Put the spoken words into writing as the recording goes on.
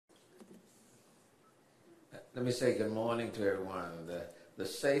Let me say good morning to everyone. The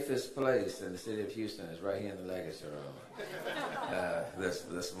safest place in the city of Houston is right here in the Legacy Room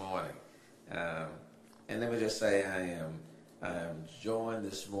this morning. Um, and let me just say I am joined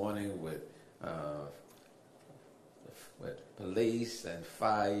this morning with police and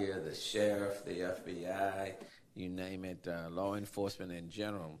fire, the sheriff, the FBI, you name it, law enforcement in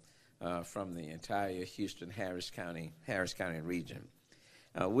general, from the entire Houston Harris County region.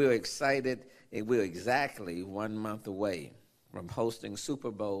 We're excited. We're exactly 1 month away from hosting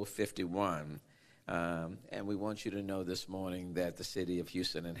Super Bowl 51. And we want you to know this morning that the city of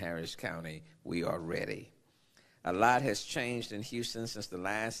Houston and Harris County, we are ready. A lot has changed in Houston since the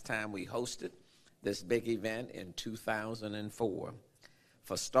last time we hosted this big event in 2004.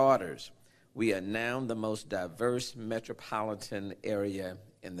 For starters, we are now the most diverse metropolitan area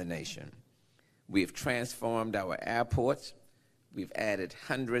in the nation. We've transformed our airports. We've added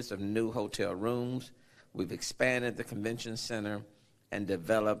hundreds of new hotel rooms. We've expanded the convention center and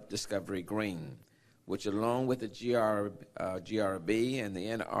developed Discovery Green, which along with the GRB and the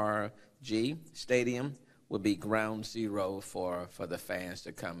NRG Stadium will be ground zero for the fans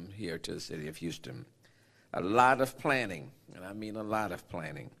to come here to the city of Houston. A lot of planning, and I mean a lot of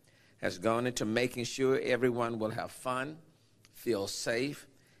planning, has gone into making sure everyone will have fun, feel safe,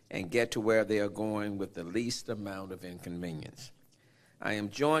 and get to where they are going with the least amount of inconvenience. I am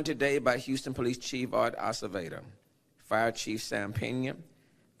joined today by Houston Police Chief Art Acevedo, Fire Chief Sam Pena,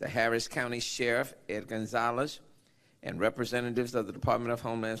 the Harris County Sheriff Ed Gonzalez, and representatives of the Department of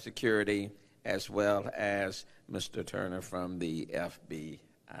Homeland Security, as well as Mr. Turner from the FBI.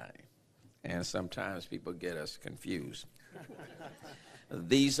 And sometimes people get us confused.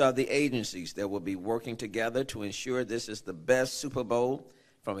 These are the agencies that will be working together to ensure this is the best Super Bowl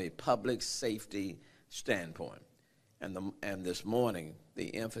from a public safety standpoint. And this morning,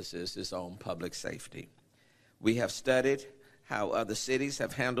 the emphasis is on public safety. We have studied how other cities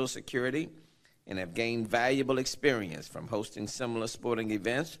have handled security and have gained valuable experience from hosting similar sporting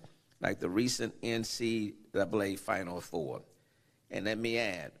events like the recent NCAA Final Four. And let me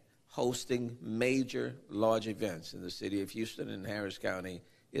add, hosting major large events in the city of Houston and Harris County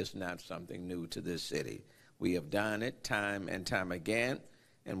is not something new to this city. We have done it time and time again,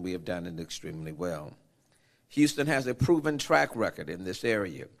 and we have done it extremely well. Houston has a proven track record in this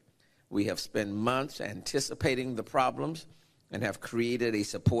area. We have spent months anticipating the problems and have created a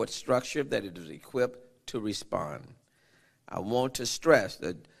support structure that is equipped to respond. I want to stress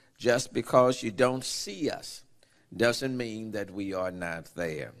that just because you don't see us doesn't mean that we are not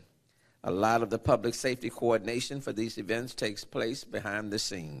there. A lot of the public safety coordination for these events takes place behind the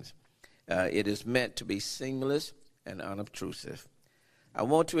scenes. It is meant to be seamless and unobtrusive. I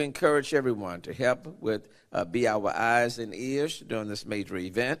want to encourage everyone to help be our eyes and ears during this major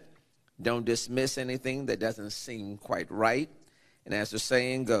event. Don't dismiss anything that doesn't seem quite right. And as the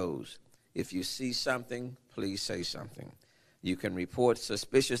saying goes, if you see something, please say something. You can report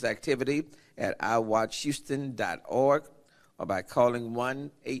suspicious activity at iWatchHouston.org or by calling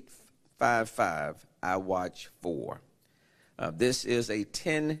 1-855-IWATCH4. This is a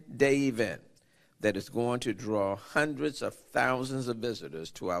 10-day event that is going to draw hundreds of thousands of visitors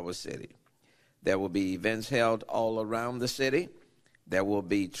to our city. There will be events held all around the city. There will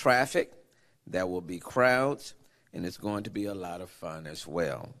be traffic. There will be crowds. And it's going to be a lot of fun as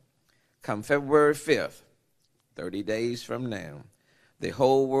well. Come February 5th, 30 days from now, the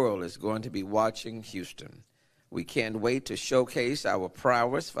whole world is going to be watching Houston. We can't wait to showcase our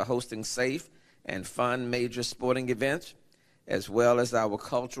prowess for hosting safe and fun major sporting events, as well as our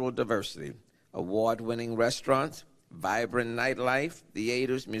cultural diversity, award-winning restaurants, vibrant nightlife,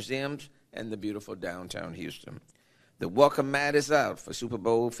 theaters, museums, and the beautiful downtown Houston. The welcome mat is out for Super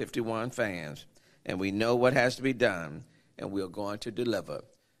Bowl 51 fans, and we know what has to be done, and we're going to deliver.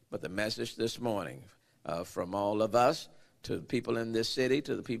 But the message this morning from all of us to the people in this city,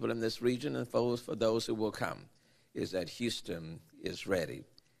 to the people in this region, and for those who will come, is that Houston is ready,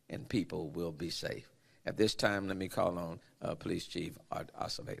 and people will be safe. At this time, let me call on Police Chief Art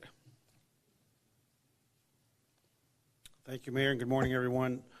Acevedo. Thank you, Mayor, and good morning,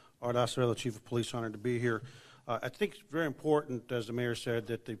 everyone. Art Acevedo, Chief of Police, honored to be here. I think it's very important, as the Mayor said,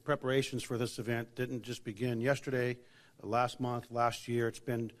 that the preparations for this event didn't just begin yesterday, last month, last year. It's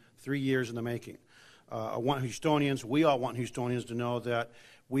been 3 years in the making. I want Houstonians, we all want Houstonians to know that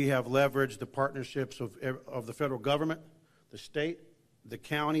we have leveraged the partnerships of the federal government, the state, the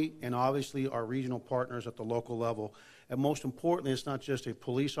county, and obviously our regional partners at the local level. And most importantly, it's not just a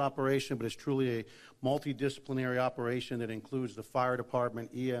police operation, but it's truly a multidisciplinary operation that includes the fire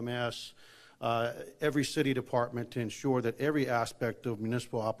department, EMS, every city department to ensure that every aspect of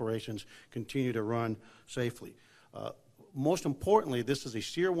municipal operations continue to run safely. Most importantly, this is a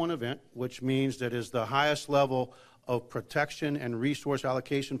Tier 1 event, which means that is the highest level of protection and resource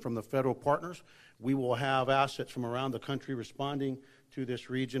allocation from the federal partners. We will have assets from around the country responding to this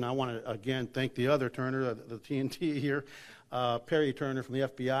region. I want to again thank the other Turner, the TNT here, Perry Turner from the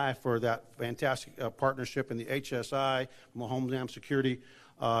FBI for that fantastic partnership, and the HSI from Homeland Security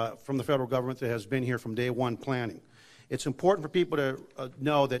from the federal government that has been here from day one planning. It's important for people to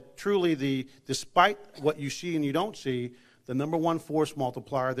know that truly despite what you see and you don't see, the #1 force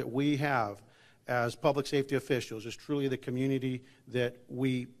multiplier that we have as public safety officials is truly the community that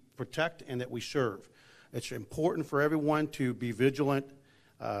we protect and that we serve. It's important for everyone to be vigilant,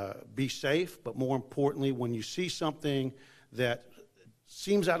 be safe, but more importantly, when you see something that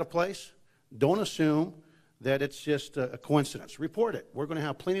seems out of place, don't assume that it's just a coincidence. Report it. We're going to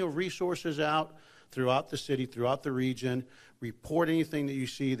have plenty of resources out throughout the city, throughout the region. Report anything that you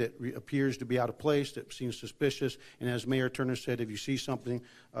see that appears to be out of place, that seems suspicious, and as Mayor Turner said, if you see something,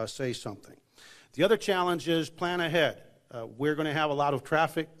 say something. The other challenge is plan ahead. We're going to have a lot of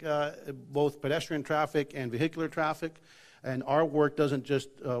traffic, both pedestrian traffic and vehicular traffic, and our work doesn't just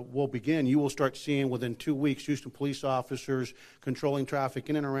will begin. You will start seeing within 2 weeks Houston police officers controlling traffic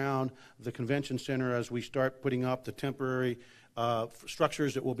in and around the convention center as we start putting up the temporary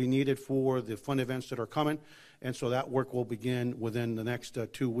structures that will be needed for the fun events that are coming. And so that work will begin within the next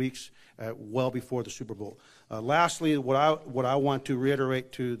 2 weeks, well before the Super Bowl. Lastly, what I want to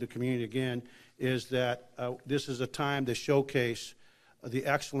reiterate to the community again is that this is a time to showcase the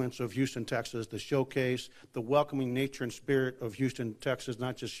excellence of Houston, Texas, to showcase the welcoming nature and spirit of Houston, Texas,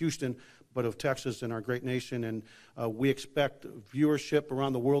 not just Houston, but of Texas and our great nation. And we expect viewership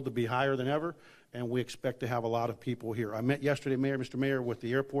around the world to be higher than ever, and we expect to have a lot of people here. I met yesterday, Mr. Mayor, with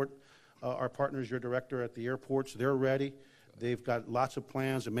the airport. Our partners, your director at the airports, they're ready. They've got lots of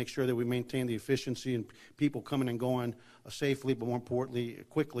plans to make sure that we maintain the efficiency and people coming and going safely, but more importantly,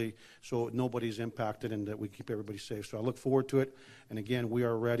 quickly, so nobody's impacted and that we keep everybody safe. So I look forward to it. And again, we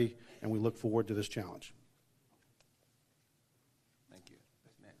are ready, and we look forward to this challenge. Thank you.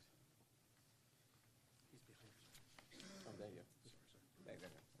 What's next? Oh, there you go.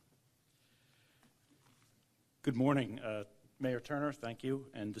 Good morning, Mayor Turner, thank you,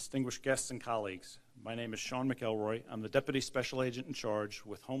 and distinguished guests and colleagues. My name is Sean McElroy. I'm the Deputy Special Agent in charge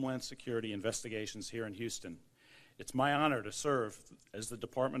with Homeland Security Investigations here in Houston. It's my honor to serve as the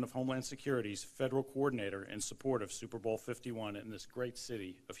Department of Homeland Security's federal coordinator in support of Super Bowl 51 in this great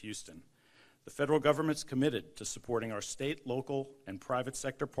city of Houston. The federal government's committed to supporting our state, local, and private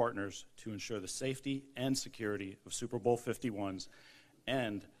sector partners to ensure the safety and security of Super Bowl 51s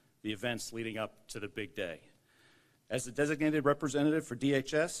and the events leading up to the big day. As the designated representative for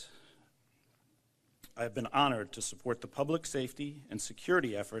DHS, I have been honored to support the public safety and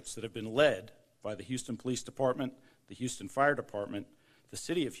security efforts that have been led by the Houston Police Department, the Houston Fire Department, the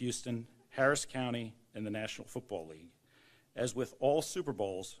City of Houston, Harris County, and the National Football League. As with all Super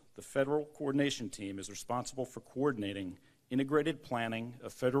Bowls, the federal coordination team is responsible for coordinating integrated planning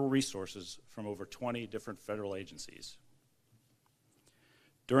of federal resources from over 20 different federal agencies.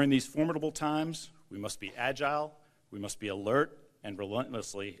 During these formidable times, we must be agile, we must be alert, and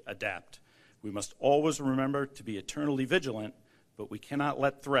relentlessly adapt. We must always remember to be eternally vigilant, but we cannot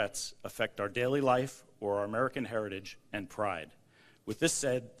let threats affect our daily life or our American heritage and pride. With this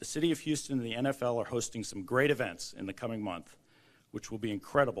said, the City of Houston and the NFL are hosting some great events in the coming month, which will be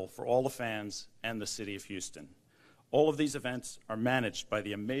incredible for all the fans and the City of Houston. All of these events are managed by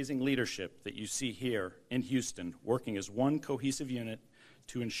the amazing leadership that you see here in Houston, working as one cohesive unit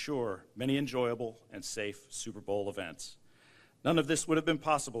to ensure many enjoyable and safe Super Bowl events. None of this would have been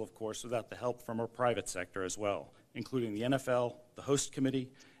possible, of course, without the help from our private sector as well, including the NFL, the host committee,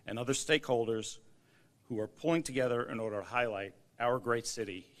 and other stakeholders who are pulling together in order to highlight our great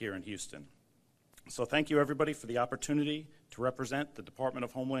city here in Houston. So thank you, everybody, for the opportunity to represent the Department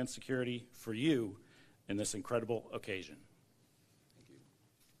of Homeland Security for you in this incredible occasion. Thank you.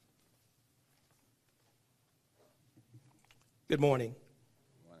 Good morning.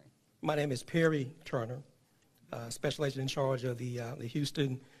 Good morning. My name is Perry Turner, Special Agent in charge of the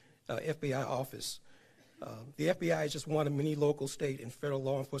Houston FBI office. The FBI is just one of many local, state, and federal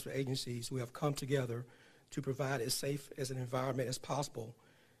law enforcement agencies who have come together to provide as safe as an environment as possible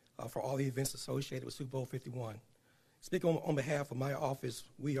for all the events associated with Super Bowl 51. Speaking on behalf of my office,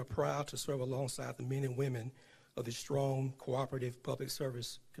 we are proud to serve alongside the men and women of this strong, cooperative public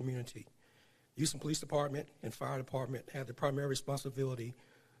service community. The Houston Police Department and Fire Department have the primary responsibility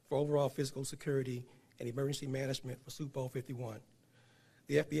for overall physical security and emergency management for Super Bowl 51.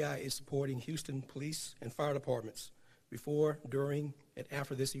 The FBI is supporting Houston police and fire departments before, during, and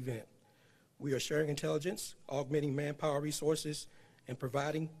after this event. We are sharing intelligence, augmenting manpower resources, and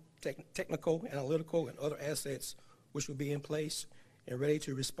providing technical, analytical, and other assets which will be in place and ready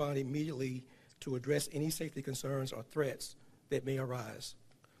to respond immediately to address any safety concerns or threats that may arise.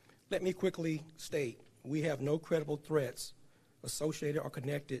 Let me quickly state, we have no credible threats associated or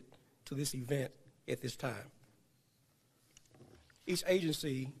connected to this event at this time. Each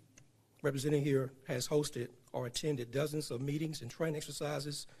agency represented here has hosted or attended dozens of meetings and training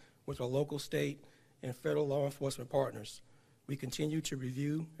exercises with our local, state, and federal law enforcement partners. We continue to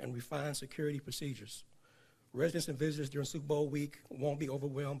review and refine security procedures. Residents and visitors during Super Bowl week won't be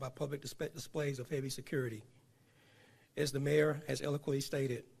overwhelmed by public displays of heavy security. As the mayor has eloquently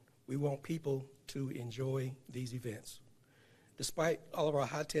stated, we want people to enjoy these events. Despite all of our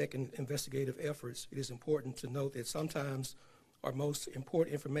high-tech and investigative efforts, it is important to note that sometimes our most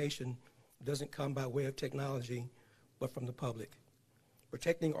important information doesn't come by way of technology, but from the public.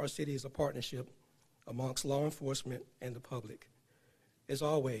 Protecting our city is a partnership amongst law enforcement and the public. As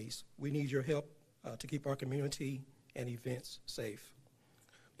always, we need your help to keep our community and events safe.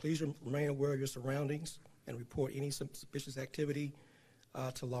 Please remain aware of your surroundings and report any suspicious activity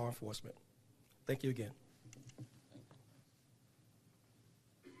to law enforcement. Thank you again.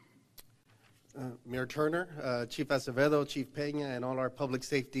 Mayor Turner, Chief Acevedo, Chief Pena, and all our public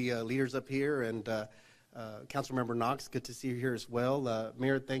safety leaders up here, and Councilmember Knox, good to see you here as well.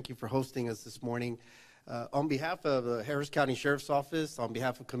 Mayor, thank you for hosting us this morning. On behalf of the Harris County Sheriff's Office, on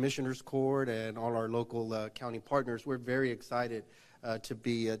behalf of Commissioners Court and all our local county partners, we're very excited to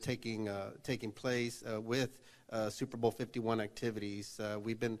be taking place with Super Bowl 51 activities.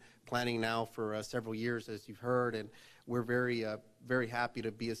 We've been planning now for several years, as you've heard, and we're very happy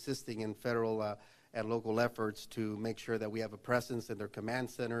to be assisting in federal and local efforts to make sure that we have a presence in their command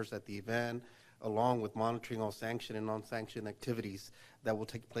centers at the event, along with monitoring all sanctioned and non-sanctioned activities that will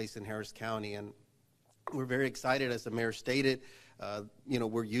take place in Harris County. And we're very excited, as the mayor stated.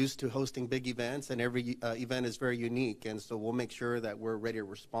 We're used to hosting big events, and every event is very unique, and so we'll make sure that we're ready to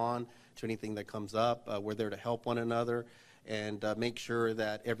respond to anything that comes up. We're there to help one another and make sure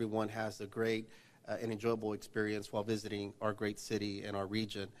that everyone has a great and enjoyable experience while visiting our great city and our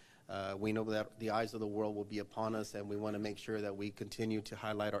region. We know that the eyes of the world will be upon us, and we want to make sure that we continue to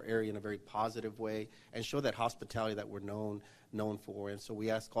highlight our area in a very positive way and show that hospitality that we're known for. And so we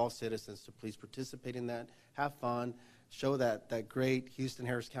ask all citizens to please participate in that, have fun, show that great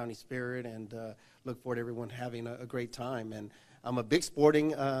Houston-Harris County spirit, and look forward to everyone having a great time. And I'm a big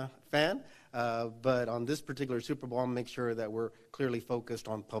sporting fan, but on this particular Super Bowl, I'll make sure that we're clearly focused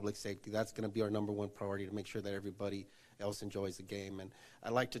on public safety. That's going to be our #1 priority, to make sure that everybody else enjoys the game. And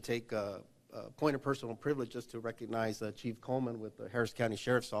I'd like to take a point of personal privilege just to recognize Chief Coleman with the Harris County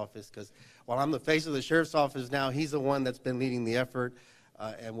Sheriff's Office, because while I'm the face of the Sheriff's Office now, he's the one that's been leading the effort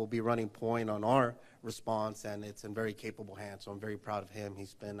and will be running point on our response, and it's in very capable hands, so I'm very proud of him.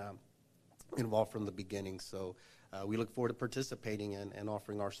 He's been involved from the beginning, so we look forward to participating and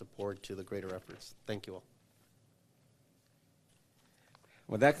offering our support to the greater efforts. Thank you all.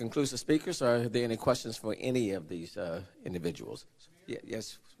 Well, that concludes the speakers. Are there any questions for any of these individuals?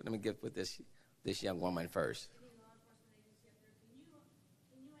 Yes, let me get with this young woman first. Can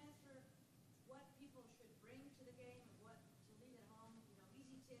you answer what people should bring to the game and what to leave at home?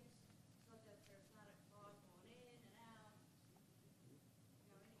 Easy tips so that there's not a crowd going in and out.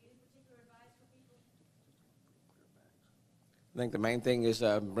 Any particular advice for people? I think the main thing is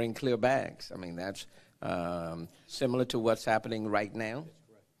bring clear bags. I mean, that's similar to what's happening right now.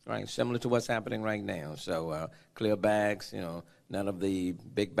 Right, similar to what's happening right now. So clear bags, none of the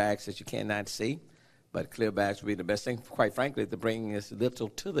big bags that you cannot see, but clear bags would be the best thing. Quite frankly, to bring as little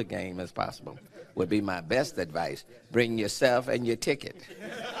to the game as possible would be my best advice. Bring yourself and your ticket.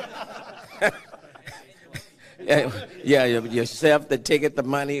 Yeah, yourself, the ticket, the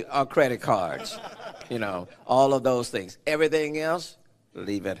money, or credit cards. All of those things. Everything else,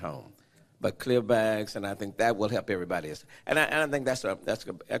 leave at home. But clear bags, and I think that will help everybody. And I think that's an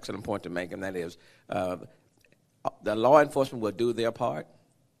excellent point to make, and that is the law enforcement will do their part,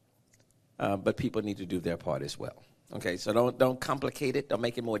 but people need to do their part as well. Okay, so don't complicate it, don't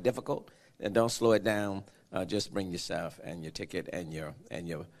make it more difficult, and don't slow it down. Just bring yourself and your ticket and your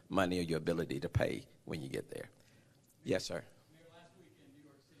money or your ability to pay when you get there. Yes, sir. Mayor, last week in New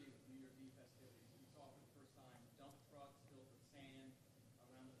York City with the New Year's Eve festivities, we saw for the first time dump trucks filled with sand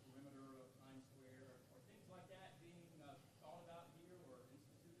around the perimeter of Times Square. Are things like that being thought about here or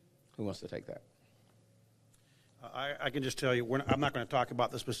instituted? Who wants to take that? I can just tell you, I'm not going to talk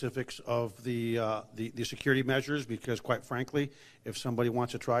about the specifics of the security measures because, quite frankly, if somebody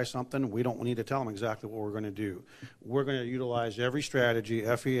wants to try something, we don't need to tell them exactly what we're going to do. We're going to utilize every strategy,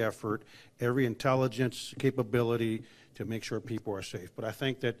 every effort, every intelligence capability to make sure people are safe. But I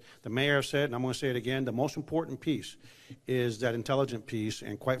think that the mayor said, and I'm going to say it again, the most important piece is that intelligent piece.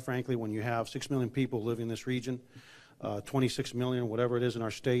 And quite frankly, when you have 6 million people living in this region, 26 million, whatever it is in our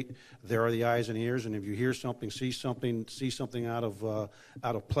state, there are the eyes and ears. And if you hear something, see something out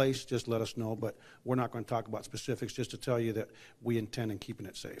of place, just let us know. But we're not going to talk about specifics, just to tell you that we intend on keeping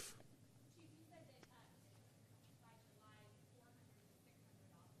it safe.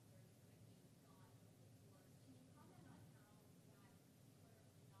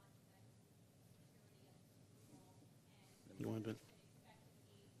 You want to?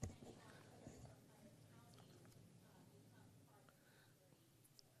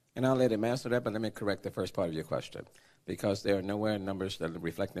 And I'll let him answer that, but let me correct the first part of your question, because there are nowhere numbers that are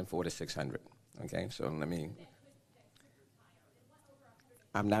reflecting 400 to 600. Okay, so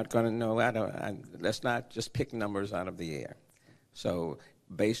I'm not going to know. Let's not just pick numbers out of the air. So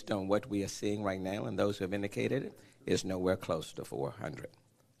based on what we are seeing right now, and those who have indicated it, is nowhere close to 400.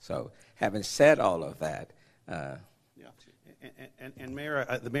 So having said all of that, Yeah, and Mayor,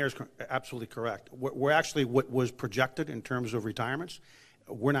 the mayor's absolutely correct. We're actually, what was projected in terms of retirements,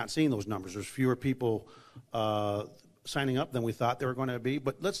 we're not seeing those numbers. There's fewer people signing up than we thought there were going to be.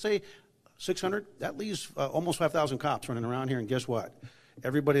 But let's say 600, that leaves almost 5,000 cops running around here. And guess what?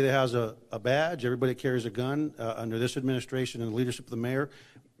 Everybody that has a badge, everybody that carries a gun under this administration and the leadership of the mayor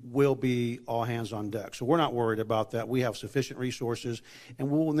will be all hands on deck. So we're not worried about that. We have sufficient resources, and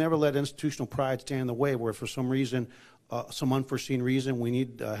we will never let institutional pride stand in the way where for some reason, some unforeseen reason, we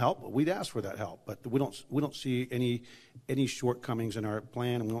need help. We'd ask for that help, but we don't see any shortcomings in our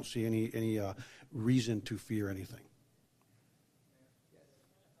plan, and we don't see any reason to fear anything.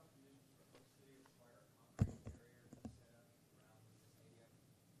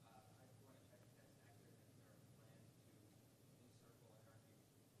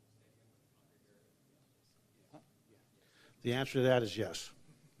 The answer to that is yes.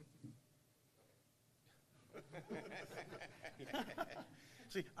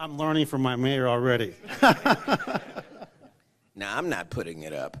 See, I'm learning from my mayor already. now I'm not putting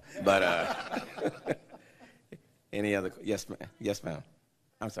it up, but any other? Yes, ma'am. Yes, ma'am.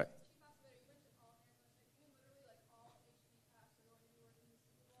 I'm sorry.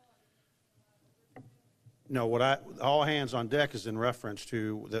 No, all hands on deck is in reference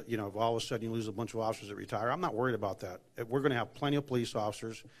to that. You know, if all of a sudden you lose a bunch of officers that retire, I'm not worried about that. We're going to have plenty of police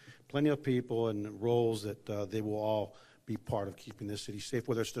officers, plenty of people and roles that they will all be part of keeping this city safe.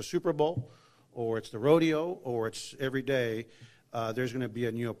 Whether it's the Super Bowl, or it's the rodeo, or it's every day, there's going to be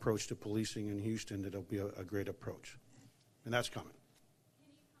a new approach to policing in Houston that'll be a great approach, and that's coming.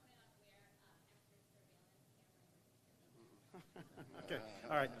 Okay.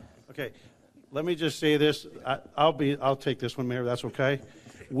 All right. Okay. Let me just say this. I'll take this one, Mayor. That's okay.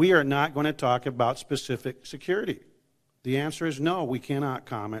 We are not going to talk about specific security. The answer is no. We cannot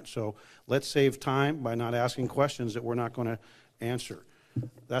comment. So let's save time by not asking questions that we're not going to answer.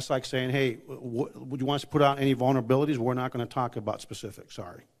 That's like saying, hey, would you want us to put out any vulnerabilities? We're not going to talk about specifics.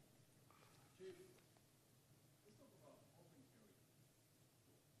 Sorry.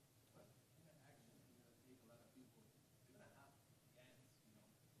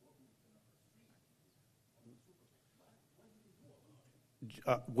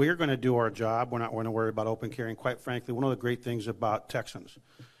 We're going to do our job. We're not going to worry about open carry. And quite frankly, one of the great things about Texans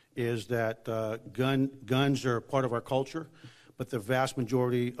is that guns are part of our culture, but the vast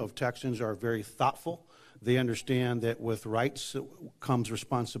majority of Texans are very thoughtful. They understand that with rights comes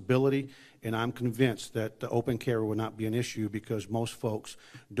responsibility, and I'm convinced that the open carry will not be an issue because most folks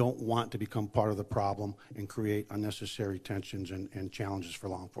don't want to become part of the problem and create unnecessary tensions and challenges for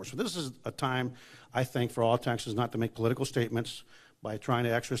law enforcement. This is a time, I think, for all Texans not to make political statements by trying to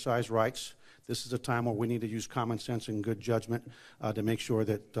exercise rights. This is a time where we need to use common sense and good judgment to make sure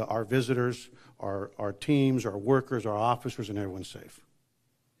that our visitors, our teams, our workers, our officers, and everyone's safe.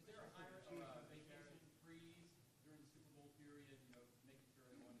 Is there a higher vacation freeze during the Super Bowl period, making sure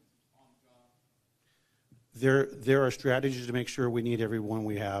everyone is on the job? There are strategies to make sure we need everyone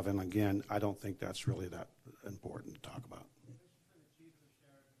we have, and again, I don't think that's really that important to talk about.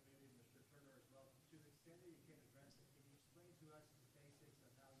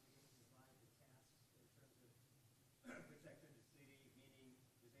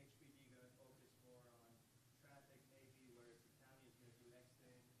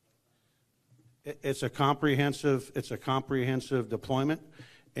 It's a comprehensive deployment,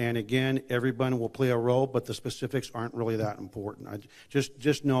 And again, everyone will play a role, but the specifics aren't really that important.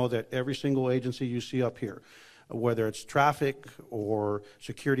 Just know that every single agency you see up here, whether it's traffic or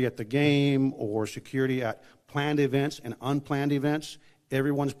security at the game or security at planned events and unplanned events,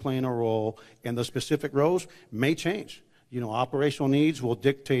 everyone's playing a role, and the specific roles may change. Operational needs will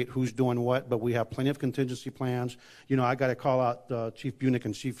dictate who's doing what, but we have plenty of contingency plans. I got to call out Chief Bunick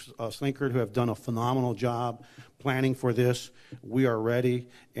and Chief Slinkard, who have done a phenomenal job planning for this. We are ready,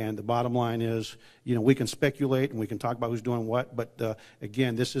 and the bottom line is, we can speculate and we can talk about who's doing what, but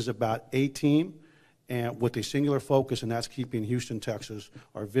again, this is about a team and with a singular focus, and that's keeping Houston, Texas,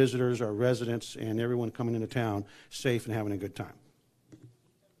 our visitors, our residents, and everyone coming into town safe and having a good time.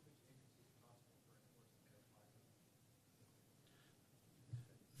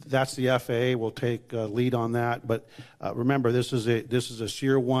 That's the FAA will take lead on that, but remember, this is a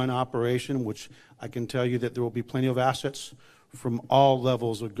Tier 1 operation, which I can tell you that there will be plenty of assets from all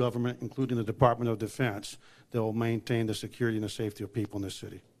levels of government, including the Department of Defense, that will maintain the security and the safety of people in this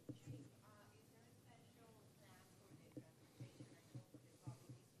city.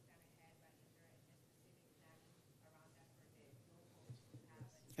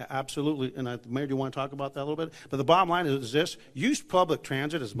 Absolutely, and Mayor, do you want to talk about that a little bit? But the bottom line is this: use public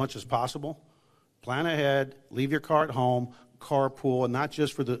transit as much as possible. Plan ahead, leave your car at home, carpool, and not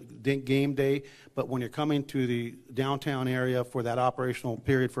just for the game day, but when you're coming to the downtown area for that operational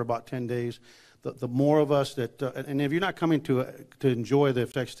period for about 10 days. The more of us that, and if you're not coming to enjoy the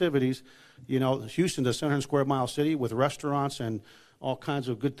festivities, Houston's a 700 square mile city with restaurants and all kinds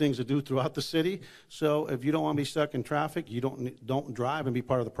of good things to do throughout the city. So if you don't want to be stuck in traffic, you don't drive and be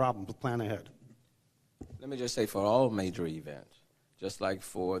part of the problem, but plan ahead. Let me just say, for all major events, just like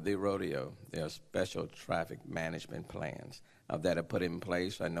for the rodeo, there are special traffic management plans that are put in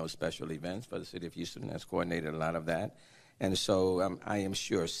place. I know special events for the city of Houston has coordinated a lot of that. And so I am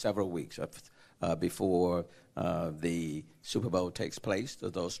sure several weeks before the Super Bowl takes place,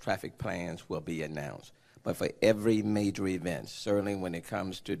 those traffic plans will be announced. But for every major event, certainly when it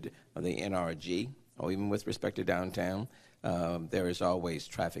comes to the NRG, or even with respect to downtown, there is always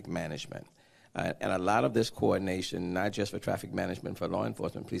traffic management. And a lot of this coordination, not just for traffic management, for law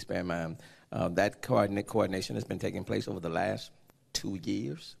enforcement, please bear in mind, that coordination has been taking place over the last 2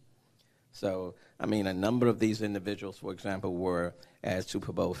 years. So, a number of these individuals, for example, were at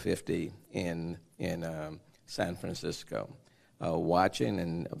Super Bowl 50 in San Francisco, watching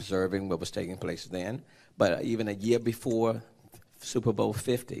and observing what was taking place then. But even a year before Super Bowl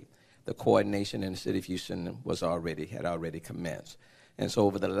 50, the coordination in the city of Houston had already commenced. And so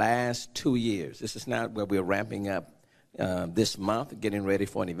over the last 2 years, this is not where we're ramping up this month, getting ready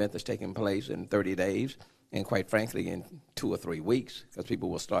for an event that's taking place in 30 days, and quite frankly, in 2 or 3 weeks, because people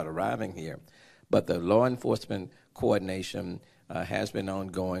will start arriving here. But the law enforcement coordination has been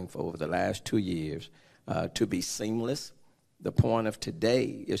ongoing for over the last 2 years to be seamless. The point of today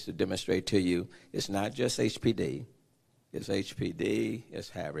is to demonstrate to you it's not just HPD. It's HPD, it's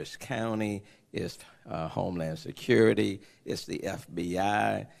Harris County, it's Homeland Security, it's the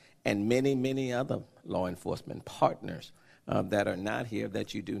FBI, and many, many other law enforcement partners that are not here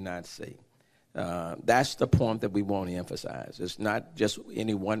that you do not see. That's the point that we want to emphasize. It's not just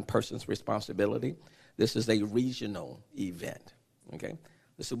any one person's responsibility. This is a regional event, okay?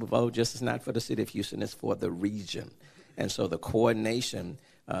 The Super Bowl just is not for the city of Houston, it's for the region. And so the coordination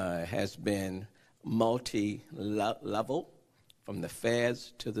has been multi-level, from the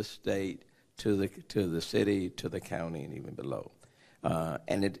feds to the state to the city to the county and even below.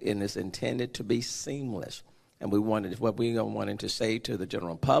 And it's intended to be seamless. And what we're wanting to say to the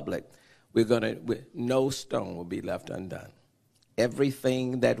general public, no stone will be left undone.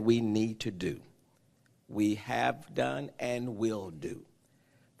 Everything that we need to do, we have done and will do.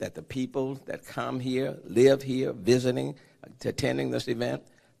 That the people that come here, live here, visiting, attending this event,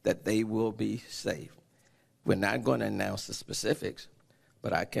 that they will be safe. We're not going to announce the specifics,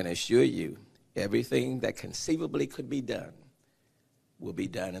 but I can assure you everything that conceivably could be done will be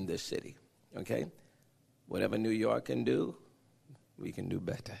done in this city, okay? Whatever New York can do, we can do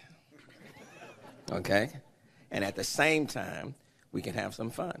better, okay? And at the same time, we can have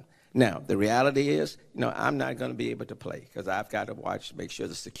some fun. Now, the reality is, I'm not going to be able to play because I've got to make sure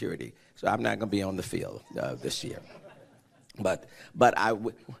the security. So I'm not going to be on the field this year. But I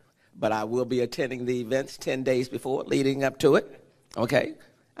will be attending the events 10 days before, leading up to it. Okay,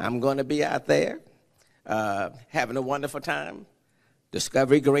 I'm going to be out there having a wonderful time.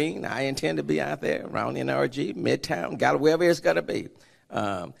 Discovery Green, I intend to be out there around NRG, Midtown, wherever it's going to be.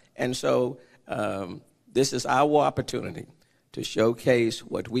 And so this is our opportunity to showcase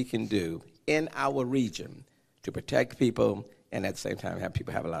what we can do in our region to protect people and at the same time have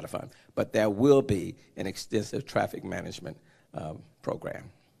people have a lot of fun. But there will be an extensive traffic management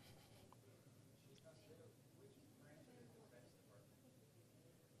program.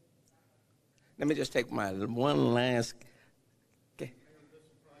 Let me just take my one last. Okay.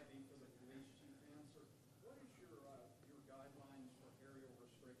 What is your guidelines for aerial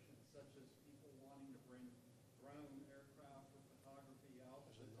restrictions, such as people wanting to bring drone aircraft or photography out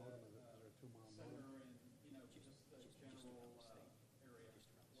to the center and, just the general area?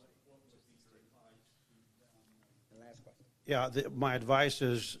 What would be your advice? Yeah, my advice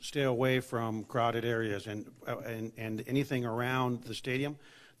is stay away from crowded areas and anything around the stadium.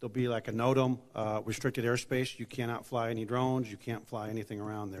 There'll be like a NOTAM, restricted airspace. You cannot fly any drones. You can't fly anything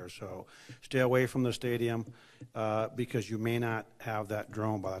around there. So stay away from the stadium because you may not have that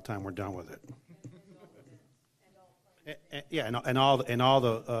drone by the time we're done with it. Yeah, and all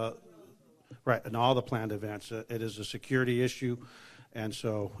the planned events. It is a security issue, and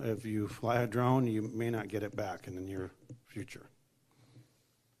so if you fly a drone, you may not get it back in the near future.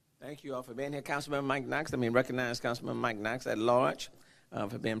 Thank you all for being here. Councilman Mike Knox. Let me recognize Councilman Mike Knox at large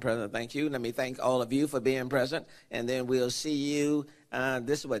for being present. Thank you. Let me thank all of you for being present. And then we'll see you,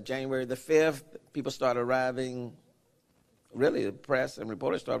 this is what, January the 5th. People start arriving, really the press and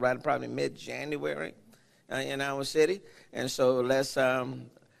reporters start arriving probably mid-January in our city. And so let's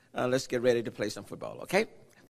get ready to play some football, okay?